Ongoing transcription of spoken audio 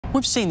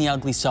We've seen the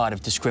ugly side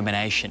of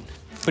discrimination,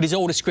 but is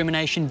all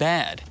discrimination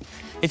bad?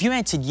 If you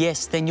answered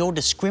yes, then you're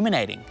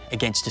discriminating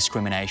against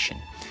discrimination.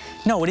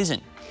 No, it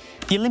isn't.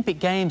 The Olympic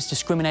Games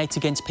discriminates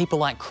against people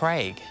like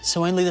Craig,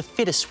 so only the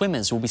fittest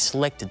swimmers will be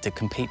selected to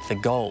compete for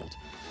gold.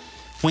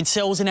 When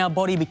cells in our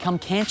body become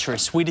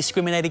cancerous, we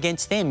discriminate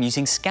against them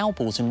using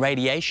scalpels and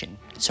radiation,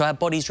 so our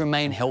bodies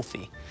remain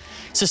healthy.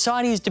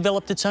 Society has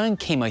developed its own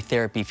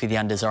chemotherapy for the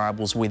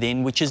undesirables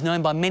within, which is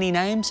known by many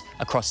names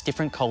across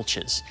different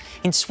cultures.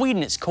 In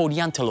Sweden, it's called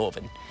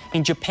janteloven.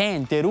 In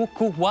Japan,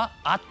 deruku wa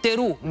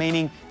atteru,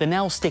 meaning the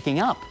nail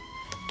sticking up,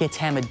 gets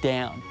hammered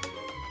down.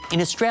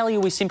 In Australia,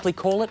 we simply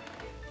call it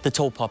the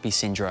tall poppy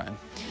syndrome.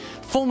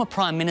 Former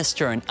Prime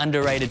Minister and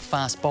underrated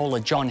fast bowler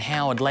John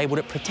Howard labelled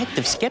it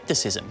protective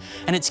scepticism,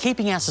 and it's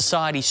keeping our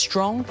society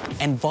strong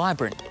and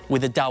vibrant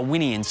with a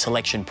Darwinian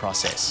selection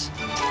process.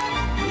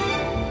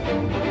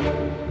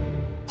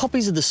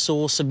 Poppies are the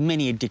source of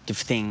many addictive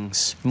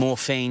things: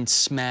 morphine,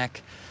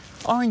 smack,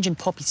 orange and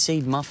poppy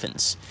seed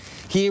muffins.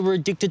 Here we're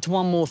addicted to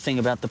one more thing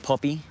about the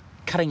poppy: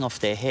 cutting off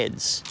their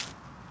heads.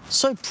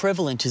 So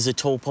prevalent is the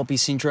tall poppy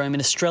syndrome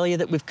in Australia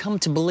that we've come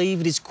to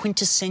believe it is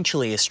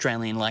quintessentially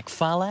Australian, like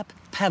farlap,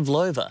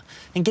 pavlova,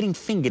 and getting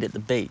fingered at the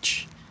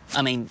beach.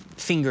 I mean,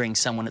 fingering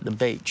someone at the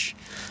beach.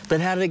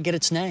 But how did it get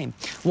its name?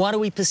 Why do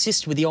we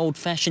persist with the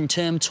old-fashioned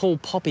term tall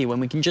poppy when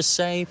we can just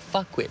say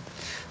fuckwit?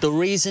 The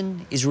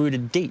reason is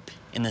rooted deep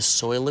in the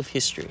soil of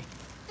history.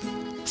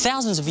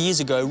 Thousands of years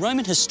ago,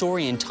 Roman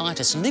historian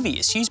Titus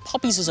Livius used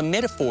poppies as a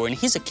metaphor in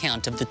his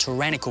account of the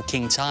tyrannical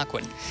King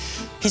Tarquin.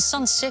 His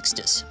son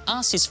Sextus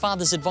asked his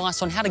father's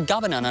advice on how to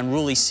govern an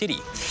unruly city.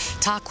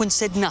 Tarquin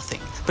said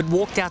nothing, but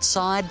walked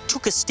outside,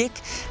 took a stick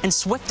and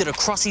swept it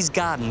across his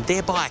garden,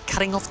 thereby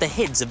cutting off the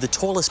heads of the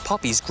tallest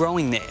poppies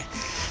growing there.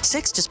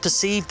 Sextus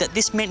perceived that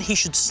this meant he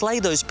should slay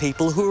those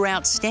people who were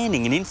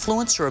outstanding in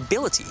influence or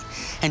ability,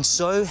 and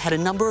so had a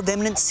number of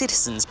eminent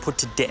citizens put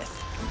to death.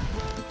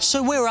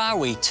 So where are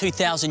we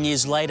 2,000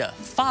 years later,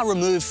 far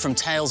removed from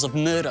tales of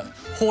murder,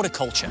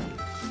 horticulture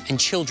and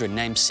children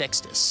named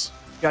Sextus?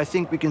 I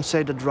think we can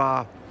say that there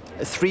are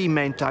three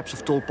main types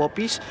of tall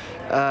poppies.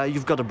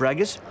 You've got the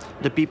braggers,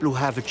 the people who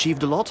have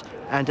achieved a lot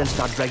and then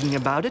start bragging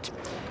about it.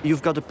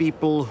 You've got the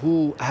people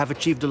who have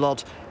achieved a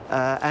lot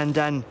and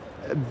then,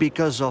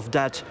 because of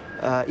that,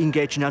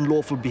 engage in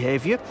unlawful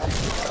behaviour,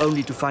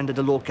 only to find that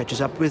the law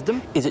catches up with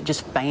them. Is it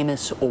just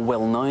famous or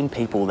well-known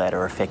people that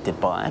are affected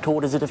by it,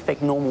 or does it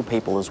affect normal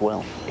people as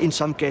well? In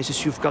some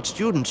cases, you've got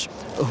students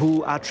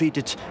who are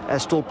treated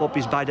as tall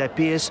poppies by their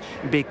peers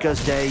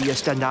because they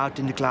stand out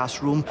in the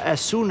classroom. As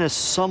soon as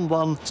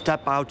someone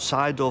steps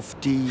outside of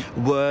the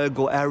work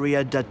or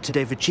area that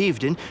they've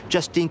achieved in,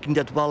 just thinking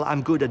that, well,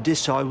 I'm good at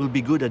this, so I will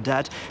be good at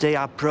that, they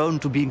are prone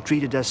to being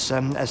treated as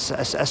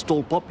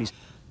tall poppies.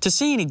 To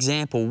see an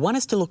example, one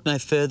has to look no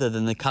further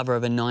than the cover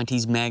of a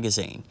 90s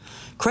magazine.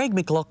 Craig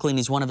McLachlan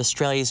is one of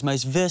Australia's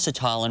most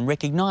versatile and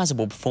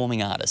recognisable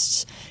performing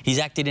artists. He's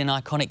acted in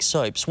iconic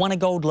soaps, won a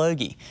Gold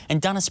Logie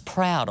and done us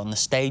proud on the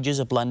stages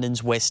of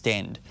London's West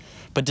End.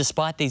 But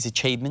despite these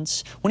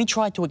achievements, when he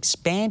tried to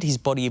expand his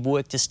body of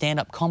work to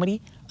stand-up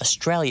comedy,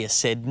 Australia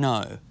said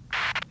no.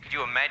 Could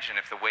you imagine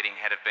if the wedding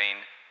had been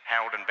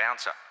Harold and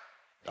Bouncer?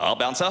 Oh,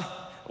 Bouncer,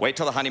 wait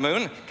till the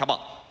honeymoon. Come on.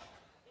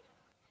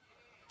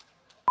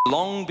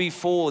 Long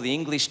before the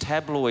English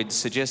tabloids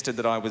suggested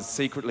that I was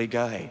secretly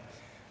gay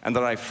and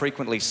that I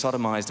frequently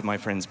sodomised my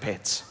friends'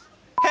 pets.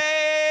 Hey,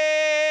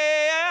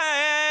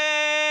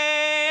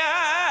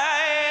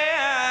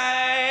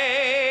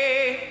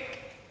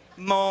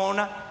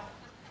 Mona.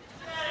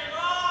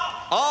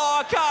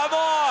 Oh, come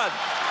on!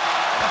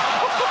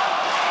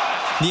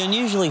 The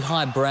unusually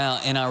highbrow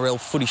NRL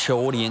footy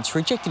show audience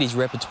rejected his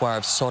repertoire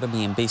of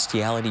sodomy and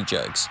bestiality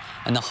jokes,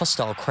 and the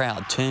hostile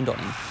crowd turned on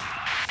him.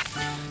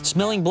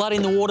 Smelling blood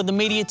in the water, the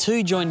media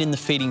too joined in the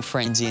feeding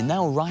frenzy, and they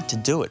were right to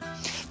do it.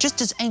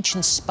 Just as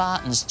ancient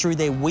Spartans threw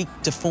their weak,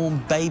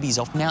 deformed babies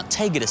off Mount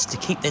Tagetus to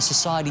keep their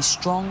society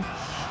strong,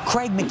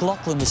 Craig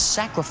McLachlan was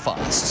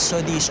sacrificed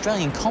so the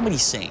Australian comedy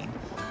scene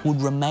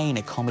would remain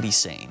a comedy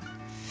scene.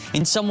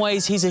 In some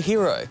ways, he's a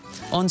hero.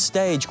 On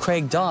stage,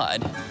 Craig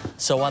died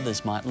so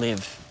others might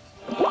live.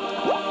 Our well-known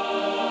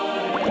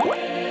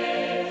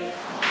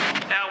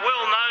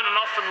and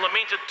often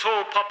lamented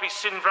tall poppy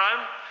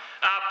syndrome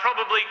are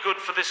probably good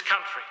for this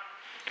country.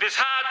 It is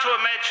hard to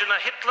imagine a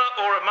Hitler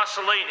or a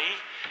Mussolini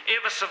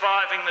ever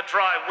surviving the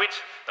dry wit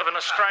of an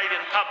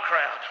Australian pub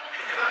crowd.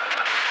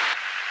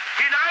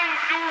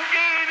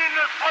 Hineinzugehen in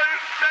das Volk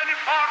seine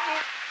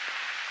Forderung,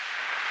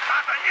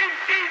 dass in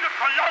diese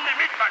Kolonne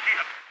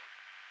mitmarschiert.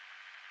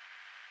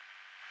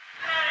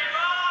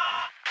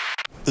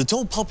 The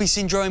tall poppy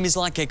syndrome is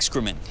like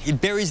excrement.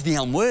 It buries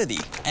the unworthy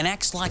and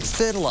acts like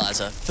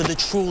fertiliser for the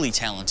truly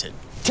talented.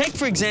 Take,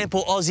 for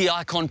example, Aussie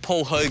icon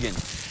Paul Hogan.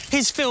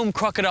 His film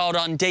Crocodile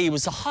Dundee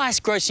was the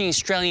highest-grossing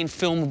Australian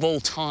film of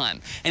all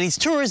time, and his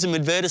tourism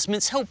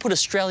advertisements helped put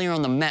Australia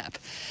on the map.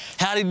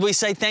 How did we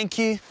say thank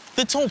you?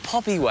 The tall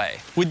poppy way,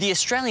 with the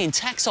Australian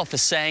Tax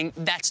Office saying,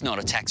 "That's not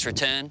a tax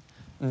return,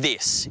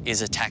 this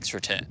is a tax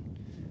return."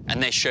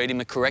 And they showed him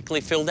a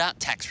correctly filled out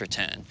tax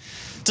return.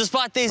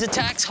 Despite these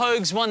attacks,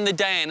 Hoag's won the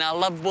day and our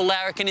lovable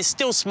larrikin is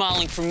still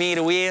smiling from ear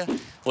to ear,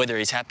 whether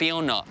he's happy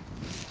or not.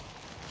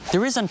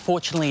 There is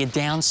unfortunately a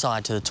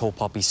downside to the tall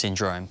poppy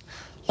syndrome.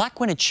 Like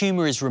when a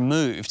tumour is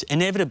removed,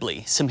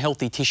 inevitably some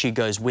healthy tissue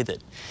goes with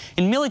it.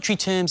 In military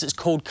terms, it's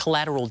called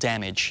collateral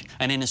damage,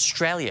 and in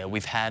Australia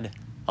we've had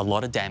a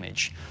lot of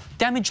damage.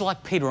 Damage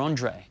like Peter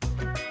Andre.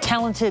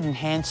 Talented and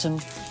handsome,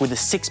 with a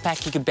six-pack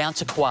he could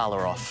bounce a koala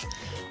off.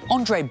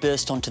 Andre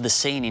burst onto the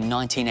scene in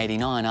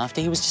 1989 after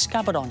he was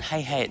discovered on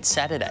Hey Hey It's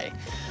Saturday.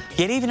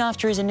 Yet even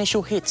after his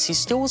initial hits, he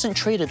still wasn't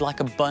treated like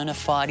a bona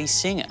fide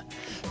singer.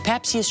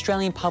 Perhaps the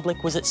Australian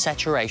public was at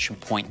saturation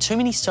point. Too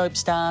many soap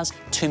stars,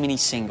 too many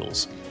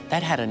singles.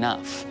 They'd had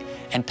enough,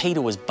 and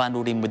Peter was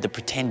bundled in with the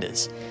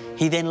Pretenders.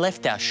 He then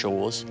left our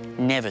shores,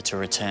 never to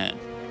return.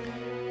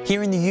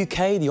 Here in the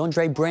UK, the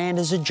Andre brand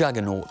is a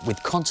juggernaut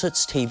with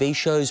concerts, TV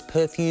shows,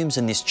 perfumes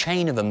and this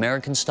chain of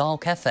American-style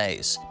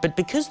cafes. But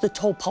because the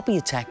tall poppy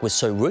attack was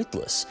so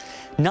ruthless,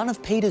 none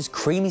of Peter's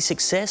creamy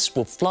success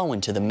will flow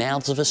into the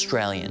mouths of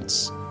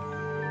Australians.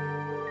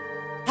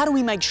 How do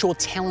we make sure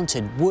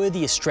talented,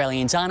 worthy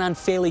Australians aren't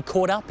unfairly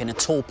caught up in a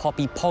tall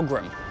poppy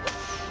pogrom?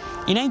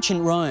 In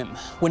ancient Rome,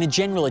 when a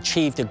general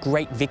achieved a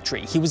great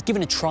victory, he was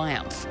given a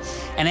triumph.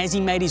 And as he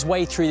made his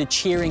way through the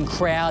cheering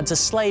crowds, a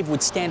slave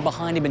would stand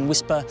behind him and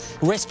whisper,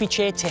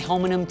 "Respice te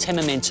hominum te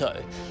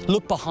memento."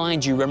 Look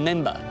behind you,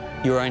 remember,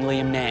 you're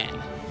only a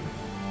man.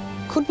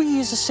 Could we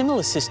use a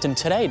similar system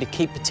today to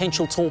keep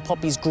potential tall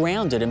poppies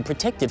grounded and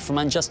protected from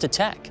unjust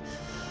attack?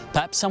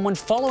 Perhaps someone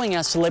following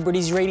our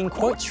celebrities reading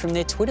quotes from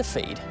their Twitter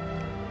feed.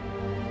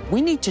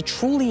 We need to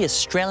truly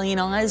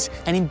Australianise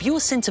and imbue a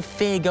sense of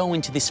fair go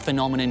into this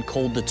phenomenon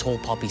called the tall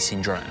poppy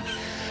syndrome.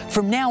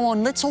 From now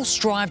on, let's all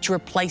strive to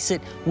replace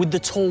it with the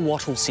tall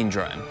wattle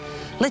syndrome.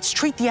 Let's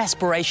treat the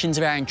aspirations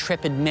of our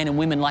intrepid men and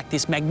women like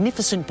this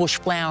magnificent bush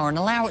flower and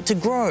allow it to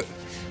grow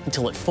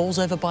until it falls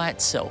over by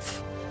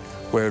itself,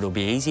 where it'll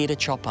be easier to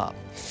chop up.